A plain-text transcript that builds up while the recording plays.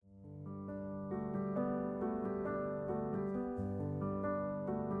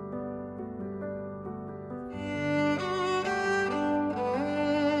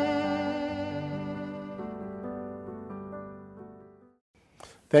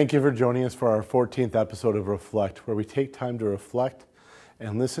Thank you for joining us for our 14th episode of Reflect, where we take time to reflect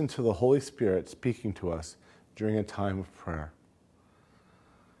and listen to the Holy Spirit speaking to us during a time of prayer.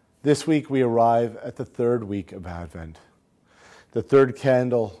 This week we arrive at the third week of Advent. The third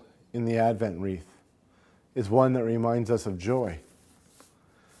candle in the Advent wreath is one that reminds us of joy.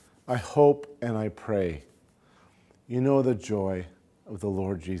 I hope and I pray you know the joy of the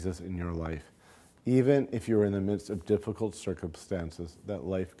Lord Jesus in your life, even if you're in the midst of difficult circumstances that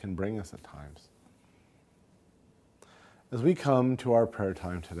life can bring us at times. As we come to our prayer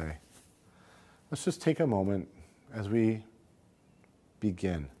time today, let's just take a moment as we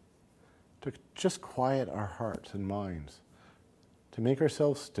begin to just quiet our hearts and minds, to make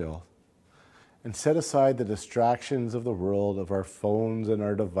ourselves still, and set aside the distractions of the world, of our phones and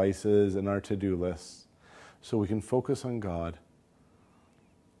our devices and our to-do lists, so we can focus on God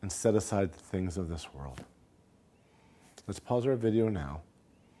and set aside the things of this world. Let's pause our video now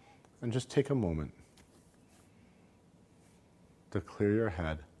and just take a moment to clear your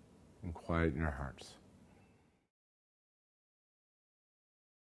head and quieten your hearts.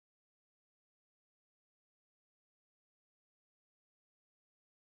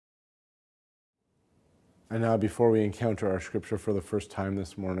 And now, before we encounter our scripture for the first time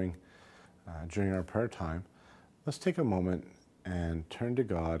this morning during our prayer time, let's take a moment and turn to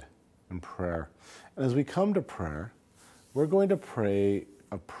God in prayer. And as we come to prayer, we're going to pray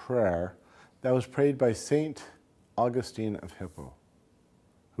a prayer that was prayed by Saint Augustine of Hippo,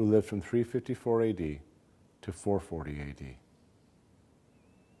 who lived from 354 AD to 440 AD.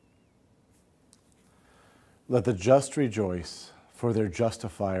 Let the just rejoice, for their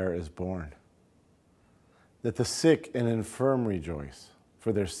justifier is born. Let the sick and infirm rejoice,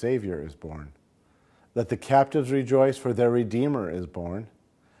 for their Savior is born. Let the captives rejoice, for their Redeemer is born.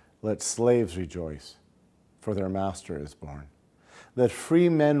 Let slaves rejoice, for their Master is born. Let free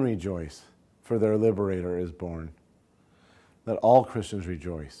men rejoice, for their Liberator is born. Let all Christians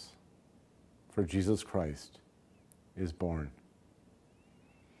rejoice, for Jesus Christ is born.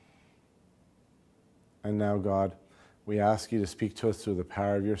 And now, God, we ask you to speak to us through the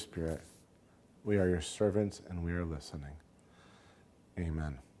power of your Spirit. We are your servants and we are listening.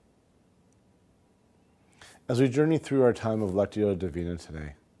 Amen. As we journey through our time of Lectio Divina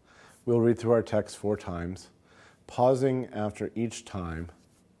today, we'll read through our text 4 times, pausing after each time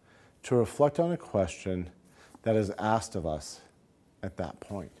to reflect on a question that is asked of us at that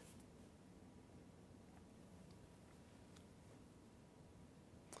point.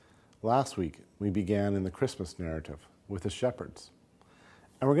 Last week, we began in the Christmas narrative with the shepherds.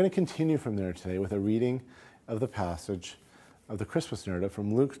 And we're going to continue from there today with a reading of the passage of the Christmas narrative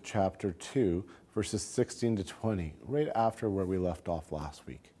from Luke chapter 2, verses 16 to 20, right after where we left off last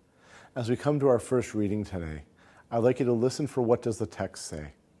week. As we come to our first reading today, I'd like you to listen for what does the text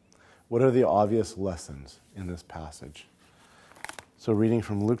say. What are the obvious lessons in this passage? So reading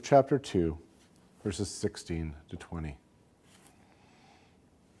from Luke chapter 2, verses 16 to 20.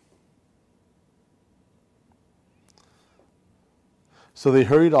 So they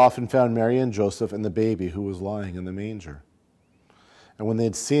hurried off and found Mary and Joseph and the baby who was lying in the manger. And when they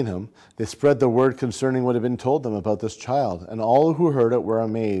had seen him, they spread the word concerning what had been told them about this child. And all who heard it were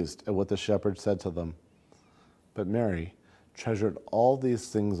amazed at what the shepherds said to them. But Mary treasured all these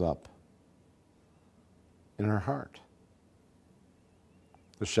things up in her heart.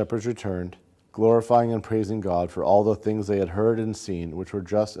 The shepherds returned, glorifying and praising God for all the things they had heard and seen, which were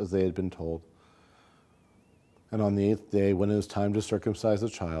just as they had been told. And on the 8th day, when it was time to circumcise the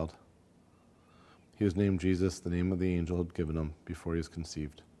child, he was named Jesus, the name of the angel had given him before he was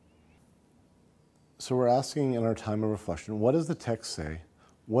conceived. So we're asking in our time of reflection, what does the text say?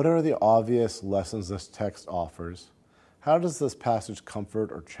 What are the obvious lessons this text offers? How does this passage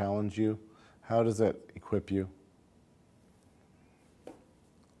comfort or challenge you? How does it equip you?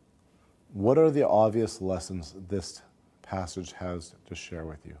 What are the obvious lessons this passage has to share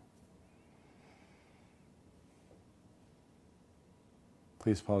with you?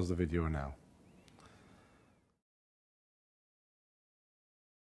 Please pause the video now.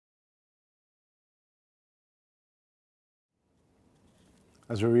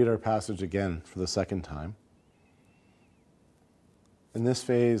 As we read our passage again for the second time, in this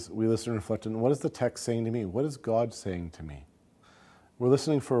phase, we listen and reflect on what is the text saying to me? What is God saying to me? We're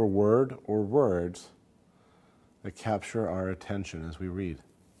listening for a word or words that capture our attention as we read.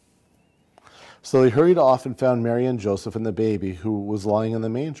 So they hurried off and found Mary and Joseph and the baby who was lying in the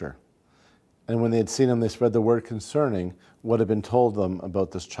manger. And when they had seen him, they spread the word concerning what had been told them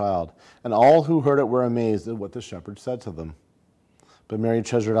about this child. And all who heard it were amazed at what the shepherds said to them. But Mary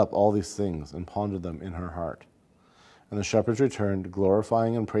treasured up all these things and pondered them in her heart. And the shepherds returned,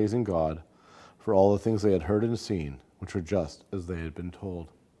 glorifying and praising God for all the things they had heard and seen, which were just as they had been told.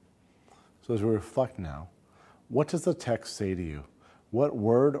 So as we reflect now, what does the text say to you? What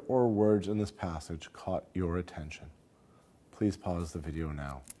word or words in this passage caught your attention? Please pause the video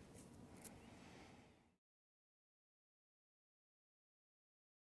now.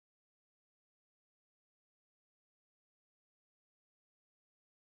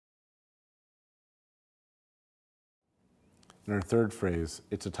 In our third phrase,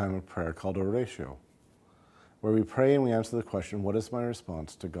 it's a time of prayer called oratio, where we pray and we answer the question, what is my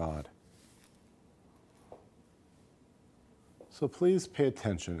response to God? So please pay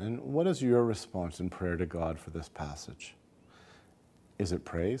attention. And what is your response in prayer to God for this passage? Is it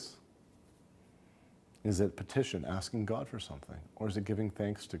praise? Is it petition, asking God for something? Or is it giving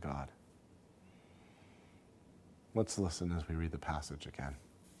thanks to God? Let's listen as we read the passage again.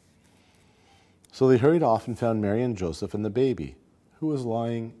 So they hurried off and found Mary and Joseph and the baby, who was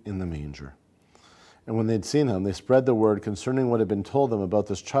lying in the manger. And when they'd seen him, they spread the word concerning what had been told them about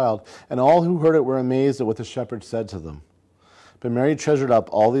this child, and all who heard it were amazed at what the shepherds said to them. But Mary treasured up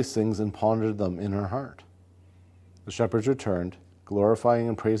all these things and pondered them in her heart. The shepherds returned, glorifying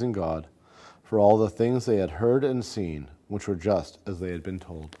and praising God for all the things they had heard and seen, which were just as they had been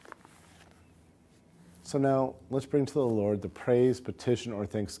told. So now, let's bring to the Lord the praise, petition, or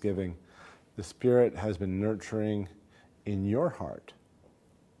thanksgiving the Spirit has been nurturing in your heart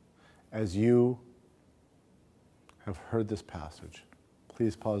as you have heard this passage.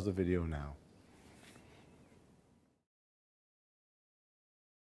 Please pause the video now.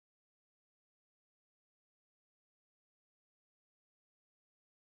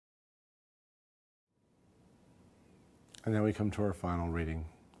 And now we come to our final reading,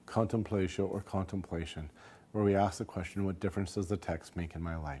 contemplatio or contemplation, where we ask the question, what difference does the text make in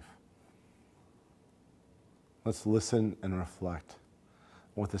my life? Let's listen and reflect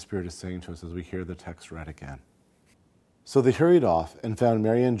on what the Spirit is saying to us as we hear the text read again. So they hurried off and found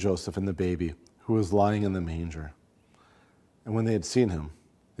Mary and Joseph and the baby, who was lying in the manger. And when they had seen him,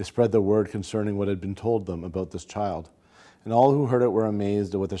 they spread the word concerning what had been told them about this child. And all who heard it were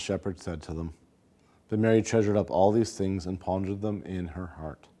amazed at what the shepherds said to them. But Mary treasured up all these things and pondered them in her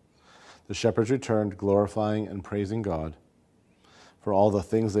heart. The shepherds returned, glorifying and praising God for all the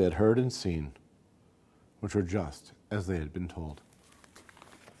things they had heard and seen, which were just as they had been told.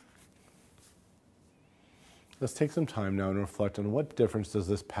 Let's take some time now and reflect on what difference does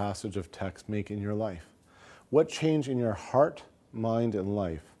this passage of text make in your life? What change in your heart, mind, and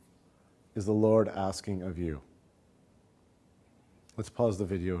life is the Lord asking of you? Let's pause the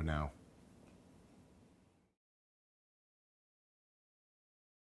video now.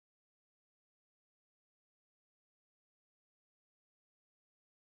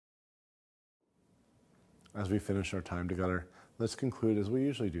 As we finish our time together, let's conclude as we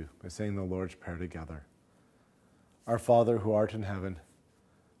usually do by saying the Lord's Prayer together. Our Father, who art in heaven,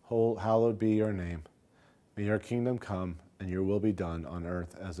 hallowed be your name. May your kingdom come and your will be done on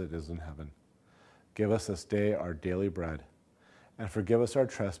earth as it is in heaven. Give us this day our daily bread, and forgive us our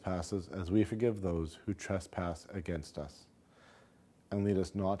trespasses as we forgive those who trespass against us. And lead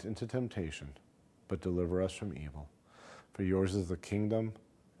us not into temptation, but deliver us from evil. For yours is the kingdom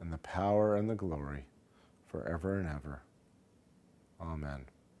and the power and the glory, forever and ever. Amen.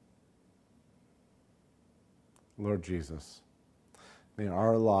 Lord Jesus, may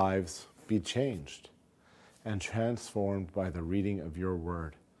our lives be changed and transformed by the reading of your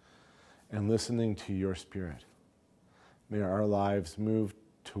word and listening to your Spirit. May our lives move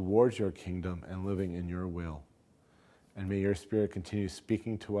towards your kingdom and living in your will. And may your Spirit continue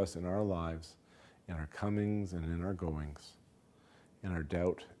speaking to us in our lives, in our comings and in our goings, in our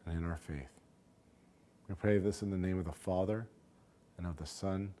doubt and in our faith. We pray this in the name of the Father, and of the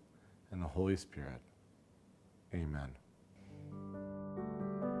Son, and the Holy Spirit. Amen.